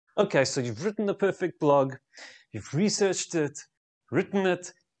Okay, so you've written the perfect blog, you've researched it, written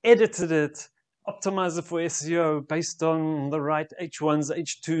it, edited it, optimized it for SEO based on the right H1s,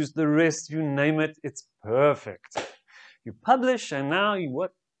 H2s, the rest, you name it, it's perfect. You publish, and now you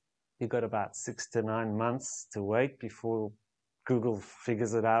got about 6 to 9 months to wait before Google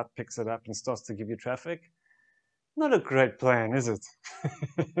figures it out, picks it up, and starts to give you traffic. Not a great plan, is it?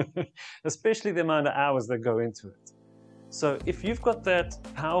 Especially the amount of hours that go into it. So if you've got that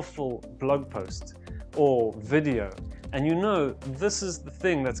powerful blog post or video, and you know this is the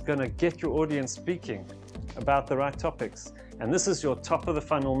thing that's going to get your audience speaking about the right topics, and this is your top of the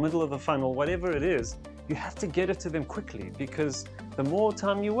funnel, middle of the funnel, whatever it is, you have to get it to them quickly, because the more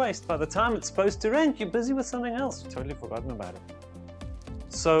time you waste, by the time it's supposed to rank, you're busy with something else. You've totally forgotten about it.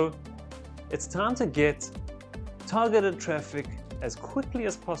 So it's time to get targeted traffic as quickly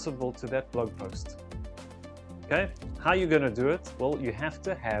as possible to that blog post. Okay, how are you going to do it? Well, you have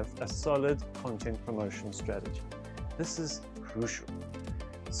to have a solid content promotion strategy. This is crucial.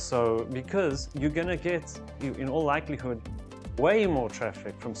 So, because you're going to get, in all likelihood, way more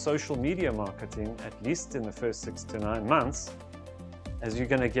traffic from social media marketing, at least in the first 6 to 9 months, as you're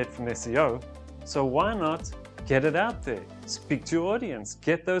going to get from SEO. So why not get it out there? Speak to your audience,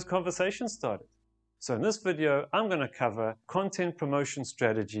 get those conversations started. So in this video, I'm going to cover content promotion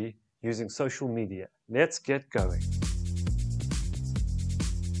strategy using social media. Let's get going.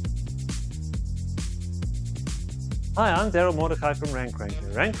 Hi, I'm Daryl Mordecai from Rank Ranger.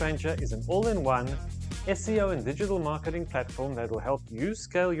 Rank Ranger is an all-in-one SEO and digital marketing platform that will help you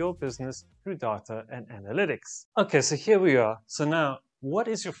scale your business through data and analytics. Okay, so here we are. So now, what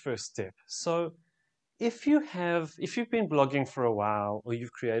is your first step? So if you've been blogging for a while, or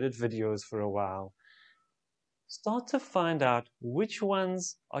you've created videos for a while, start to find out which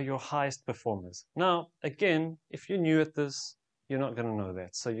ones are your highest performers. Now, again, if you're new at this, you're not going to know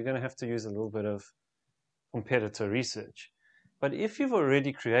that. So you're going to have to use a little bit of competitor research. But if you've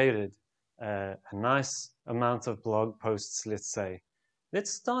already created a nice amount of blog posts, let's say,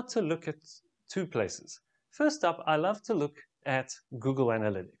 let's start to look at two places. First up, I love to look at Google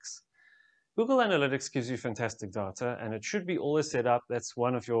Analytics. Google Analytics gives you fantastic data, and it should be always set up. That's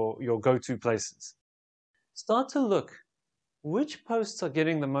one of your go-to places. Start to look which posts are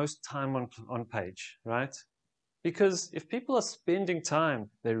getting the most time on page, right? Because if people are spending time,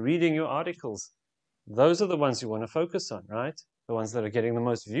 they're reading your articles, those are the ones you want to focus on, right? The ones that are getting the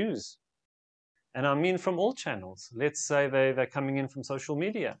most views. And I mean from all channels. Let's say they're coming in from social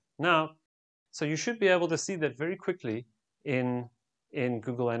media. Now, so you should be able to see that very quickly in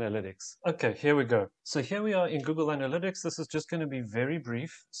Google Analytics. Okay, here we go. So here we are in Google Analytics. This is just going to be very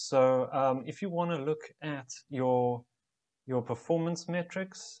brief. So if you want to look at your performance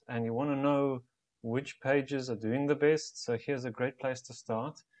metrics and you want to know which pages are doing the best, so here's a great place to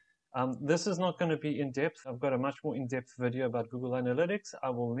start. This is not going to be in depth. I've got a much more in-depth video about Google Analytics. I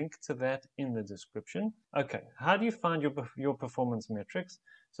will link to that in the description. Okay, how do you find your performance metrics?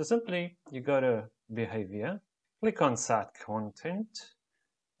 So simply you go to behavior, click on site content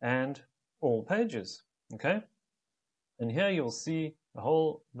and all pages, okay? And here you'll see a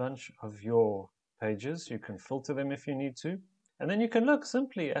whole bunch of your pages. You can filter them if you need to. And then you can look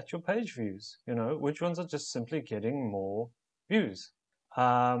simply at your page views, you know, which ones are just simply getting more views.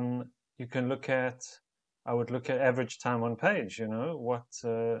 You can look at, I would look at average time on page, you know, what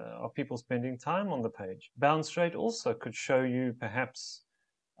are people spending time on the page? Bounce rate also could show you perhaps,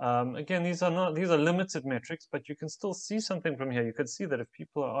 again, these are limited metrics, but you can still see something from here. You could see that if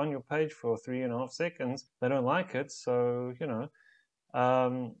people are on your page for 3.5 seconds, they don't like it. So, you know,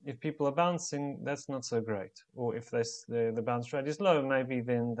 if people are bouncing, that's not so great. Or if the bounce rate is low, maybe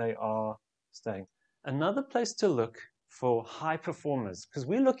then they are staying. Another place to look for high performers, because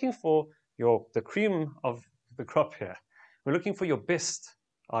we're looking for the cream of the crop here. We're looking for your best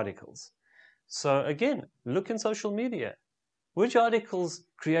articles. So again, look in social media. Which articles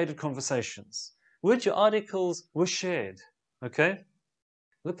created conversations? Which articles were shared? Okay?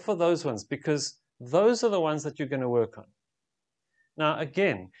 Look for those ones, because those are the ones that you're going to work on. Now,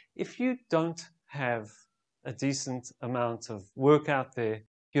 again, if you don't have a decent amount of work out there,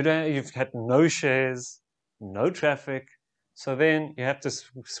 you've had no shares, no traffic, so then you have to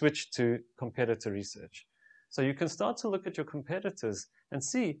switch to competitor research. So you can start to look at your competitors and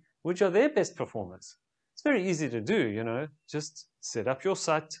see which are their best performers. It's very easy to do, you know, just set up your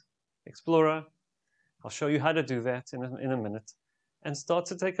site explorer. I'll show you how to do that in a minute, and start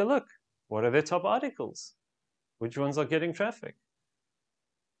to take a look. What are their top articles? Which ones are getting traffic?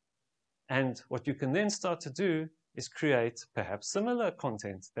 And what you can then start to do is create perhaps similar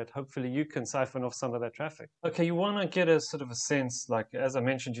content that hopefully you can siphon off some of that traffic. Okay, you want to get a sort of a sense, like as I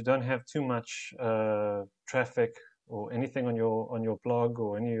mentioned, you don't have too much traffic or anything on your blog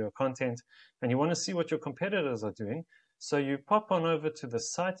or any of your content, and you want to see what your competitors are doing. So you pop on over to the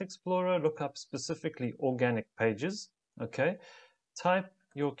Site Explorer, look up specifically organic pages, okay? Type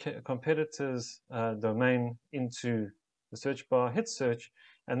your competitor's domain into the search bar, hit search,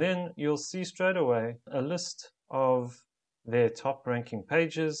 and then you'll see straight away a list of their top ranking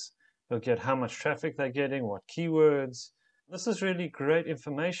pages. You'll get how much traffic they're getting, what keywords. This is really great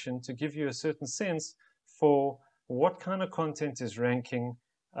information to give you a certain sense for what kind of content is ranking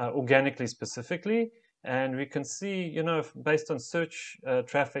organically specifically. And we can see, you know, based on search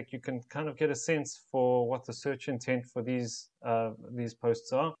traffic, you can kind of get a sense for what the search intent for these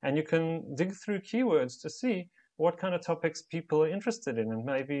posts are. And you can dig through keywords to see what kind of topics people are interested in and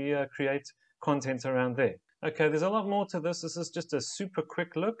maybe create content around there. Okay, there's a lot more to this. This is just a super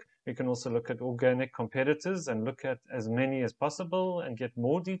quick look. You can also look at organic competitors and look at as many as possible and get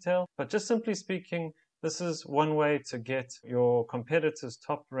more detail. But just simply speaking, this is one way to get your competitors'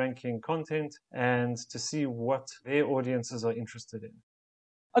 top ranking content and to see what their audiences are interested in.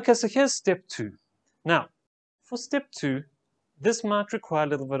 Okay, so here's step 2. Now, for step 2, this might require a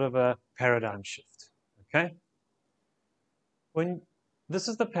little bit of a paradigm shift, okay? This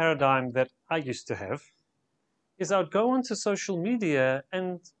is the paradigm that I used to have, is I would go onto social media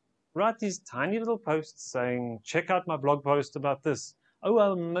and write these tiny little posts saying, check out my blog post about this. Oh,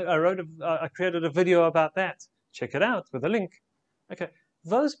 I created a video about that. Check it out with a link. Okay,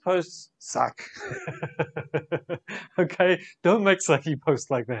 those posts suck. Okay, don't make sucky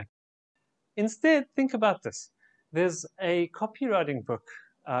posts like that. Instead, think about this. There's a copywriting book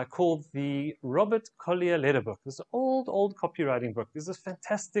called the Robert Collier Letter Book. This old copywriting book. There's this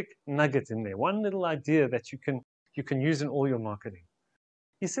fantastic nugget in there, one little idea that you can use in all your marketing.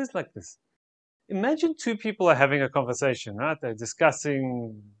 He says like this. Imagine two people are having a conversation, right? They're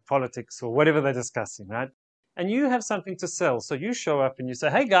discussing politics or whatever they're discussing, right? And you have something to sell. So you show up and you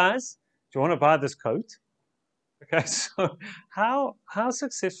say, hey guys, do you want to buy this coat? Okay, so how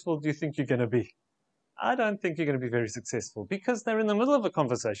successful do you think you're going to be? I don't think you're going to be very successful because they're in the middle of a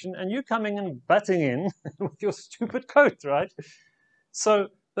conversation and you're coming and butting in with your stupid coat, right? So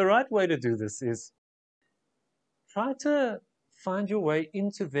the right way to do this is try to find your way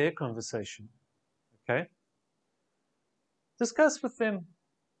into their conversation. Okay? Discuss with them.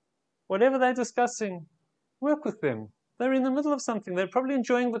 Whatever they're discussing, work with them. They're in the middle of something. They're probably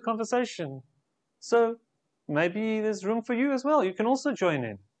enjoying the conversation. So maybe there's room for you as well. You can also join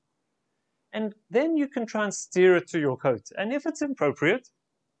in. And then you can try and steer it to your coat. And if it's appropriate,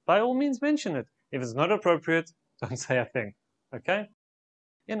 by all means mention it. If it's not appropriate, don't say a thing. Okay?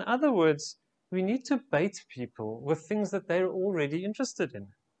 In other words, we need to bait people with things that they're already interested in.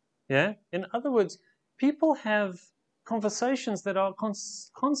 Yeah? In other words, people have conversations that are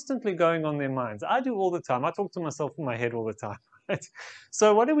constantly going on in their minds. I do all the time. I talk to myself in my head all the time. Right?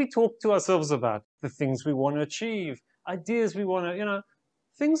 So what do we talk to ourselves about? The things we want to achieve, ideas we want to,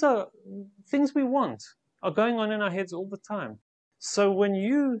 things we want are going on in our heads all the time. So when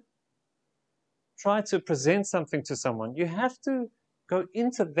you try to present something to someone, you have to go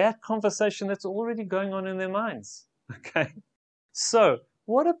into that conversation that's already going on in their minds. Okay? So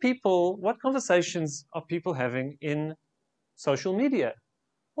what conversations are people having in social media?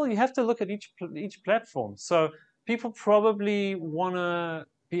 Well, you have to look at each platform. So people probably want to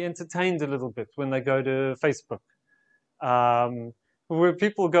be entertained a little bit when they go to Facebook. Where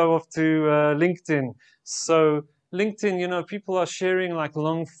people go off to LinkedIn. So LinkedIn, people are sharing like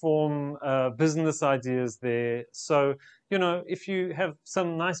long form business ideas there. So, if you have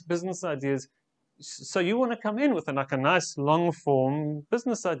some nice business ideas, so you want to come in with a nice long form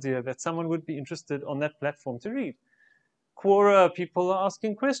business idea that someone would be interested on that platform to read. Quora, people are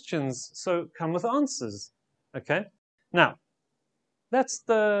asking questions, so come with answers. Okay? Now, that's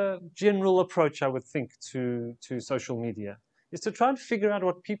the general approach I would think to social media, is to try and figure out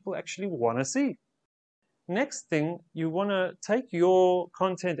what people actually want to see. Next thing, you want to take your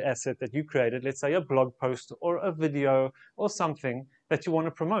content asset that you created, let's say a blog post or a video or something that you want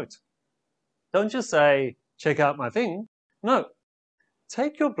to promote. Don't just say, check out my thing. No,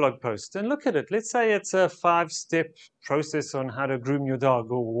 take your blog post and look at it. Let's say it's a 5-step process on how to groom your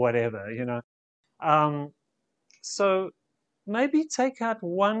dog or whatever, So maybe take out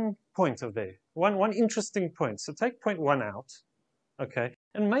one point of there, one interesting point. So take point 1 out, okay,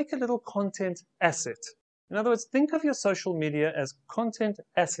 and make a little content asset. In other words, think of your social media as content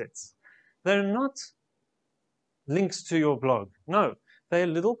assets. They're not links to your blog. No, they're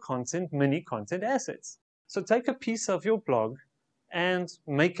little mini content assets. So take a piece of your blog and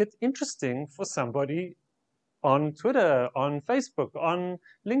make it interesting for somebody on Twitter, on Facebook, on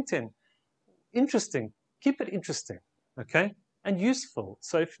LinkedIn. Interesting. Keep it interesting, okay? And useful.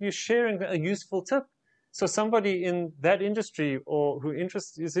 So if you're sharing a useful tip, so somebody in that industry or who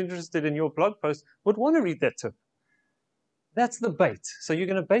is interested in your blog post would want to read that tip. That's the bait. So you're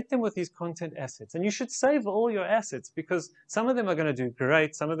going to bait them with these content assets. And you should save all your assets because some of them are going to do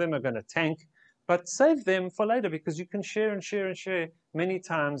great, some of them are going to tank, but save them for later because you can share and share and share many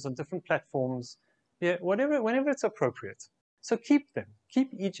times on different platforms, yeah, whenever it's appropriate. So keep them, keep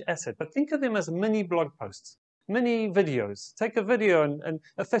each asset, but think of them as mini blog posts, mini videos. Take a video and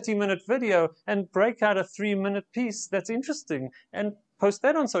a 30-minute video and break out a 3-minute piece that's interesting and post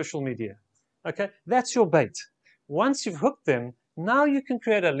that on social media. Okay, that's your bait. Once you've hooked them, now you can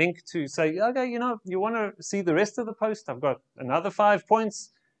create a link to say, okay, you know, you want to see the rest of the post? I've got another 5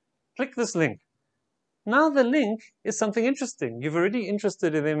 points. Click this link. Now the link is something interesting. You've already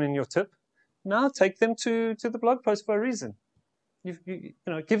interested in them in your tip. Now take them to the blog post for a reason. You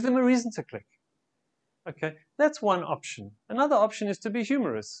know, give them a reason to click. Okay, that's one option. Another option is to be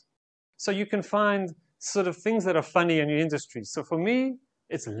humorous. So you can find sort of things that are funny in your industry. So for me,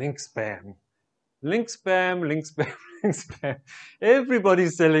 it's link spam. Link spam, link spam, link spam.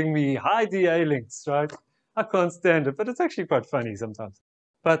 Everybody's selling me high DA links, right? I can't stand it, but it's actually quite funny sometimes.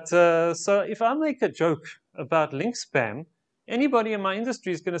 But so if I make a joke about link spam, anybody in my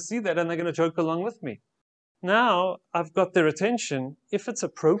industry is going to see that and they're going to joke along with me. Now I've got their attention. If it's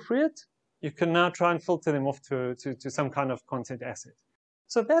appropriate, you can now try and filter them off to some kind of content asset.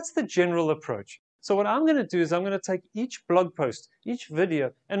 So that's the general approach. So what I'm going to do is I'm going to take each blog post, each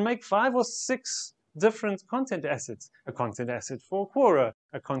video, and make 5 or 6 different content assets. A content asset for Quora,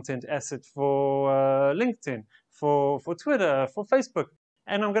 a content asset for LinkedIn, for Twitter, for Facebook.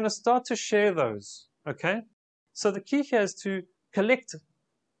 And I'm going to start to share those, okay? So the key here is to collect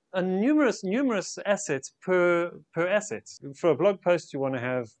numerous assets per asset. For a blog post, you want to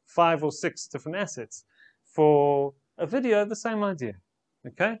have 5 or 6 different assets. For a video, the same idea,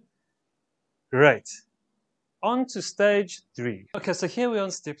 okay? Great. On to stage 3. Okay, so here we're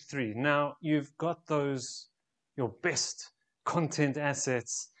on step 3. Now you've got your best content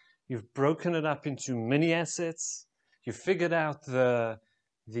assets. You've broken it up into many assets. You've figured out the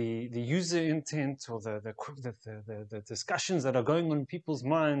user intent or the discussions that are going on in people's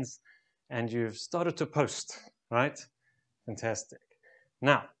minds, and you've started to post, right? Fantastic.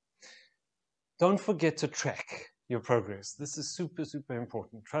 Now, don't forget to track your progress. This is super, super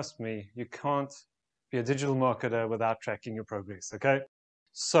important. Trust me, you can't be a digital marketer without tracking your progress, okay?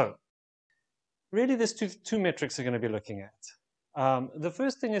 So, really there's two metrics you're going to be looking at. The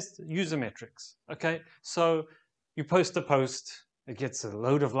first thing is user metrics, okay? So, you post a post, it gets a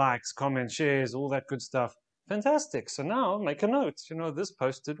load of likes, comments, shares, all that good stuff. Fantastic. So now make a note. You know, this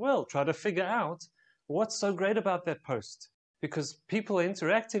post did well. Try to figure out what's so great about that post, because people are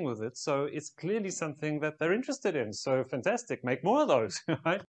interacting with it. So it's clearly something that they're interested in. So fantastic. Make more of those,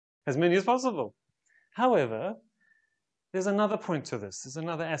 right? As many as possible. However, there's another point to this. There's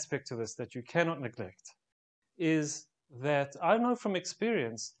another aspect to this that you cannot neglect, is that I know from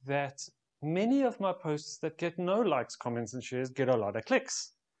experience that many of my posts that get no likes, comments, and shares get a lot of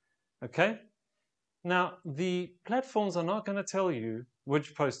clicks, okay? Now, the platforms are not going to tell you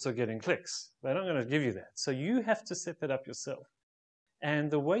which posts are getting clicks. They're not going to give you that. So you have to set that up yourself.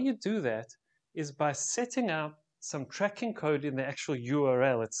 And the way you do that is by setting up some tracking code in the actual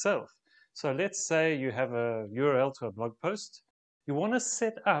URL itself. So let's say you have a URL to a blog post. You want to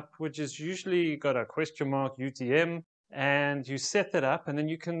set up, which is usually got a question mark UTM, and you set that up, and then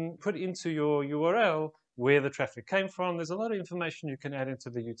you can put into your URL where the traffic came from. There's a lot of information you can add into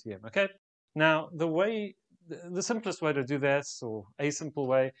the UTM, okay? Now, the simplest way to do this, or a simple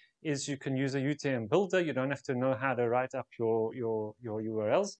way, is you can use a UTM builder. You don't have to know how to write up your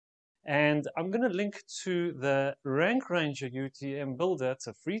URLs. And I'm going to link to the Rank Ranger UTM builder. It's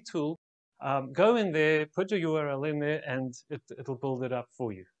a free tool. Go in there, put your URL in there, and it'll build it up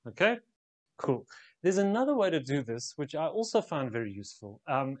for you, okay? Cool. There's another way to do this, which I also found very useful,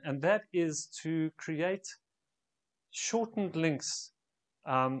 and that is to create shortened links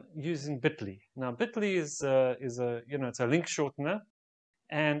using Bitly. Now, Bitly is it's a link shortener,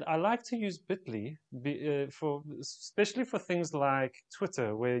 and I like to use Bitly especially for things like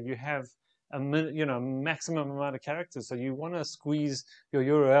Twitter, where you have a maximum amount of characters. So you want to squeeze your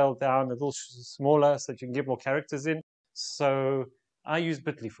URL down a little smaller so that you can get more characters in. So I use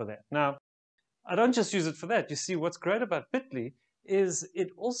Bitly for that. Now, I don't just use it for that. You see, what's great about Bitly is it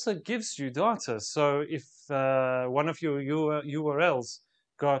also gives you data. So if one of your URLs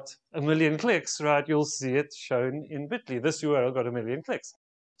got 1,000,000 clicks, right, you'll see it shown in Bitly. This URL got 1,000,000 clicks.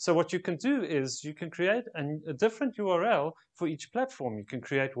 So what you can do is you can create a different URL for each platform. You can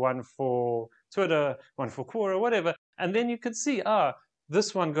create one for Twitter, one for Quora, whatever, and then you can see,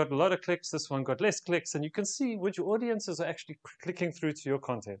 this one got a lot of clicks, this one got less clicks, and you can see which audiences are actually clicking through to your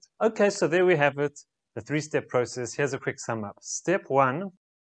content. Okay, so there we have it, the 3-step process. Here's a quick sum up. Step 1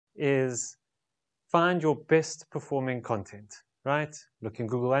 is find your best performing content, right? Look in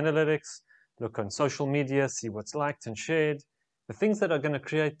Google Analytics, look on social media, see what's liked and shared. The things that are going to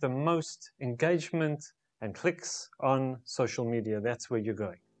create the most engagement and clicks on social media, that's where you're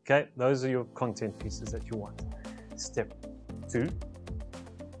going. Okay, those are your content pieces that you want. Step 2,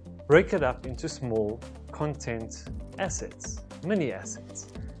 break it up into small content assets, mini assets.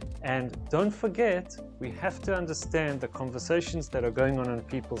 And don't forget, we have to understand the conversations that are going on in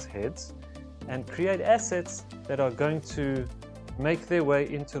people's heads and create assets that are going to make their way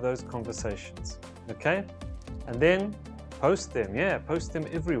into those conversations. Okay? And then post them, post them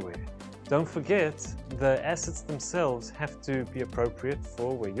everywhere. Don't forget, the assets themselves have to be appropriate for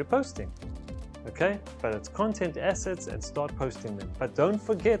where you're posting. Okay? But it's content assets and start posting them. But don't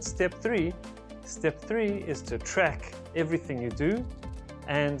forget step 3. Step 3 is to track everything you do.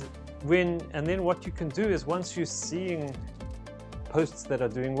 And then what you can do is once you're seeing posts that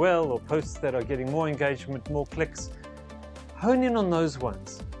are doing well or posts that are getting more engagement, more clicks, hone in on those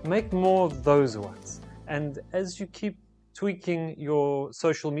ones. Make more of those ones. And as you keep tweaking your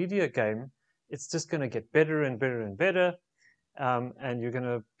social media game, it's just going to get better and better and better, and you're going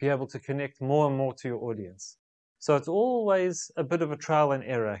to be able to connect more and more to your audience. So it's always a bit of a trial and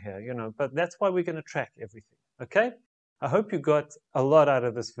error here, but that's why we're going to track everything. Okay? I hope you got a lot out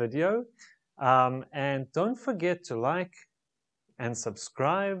of this video, and don't forget to like and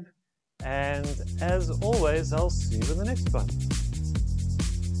subscribe, and as always, I'll see you in the next one.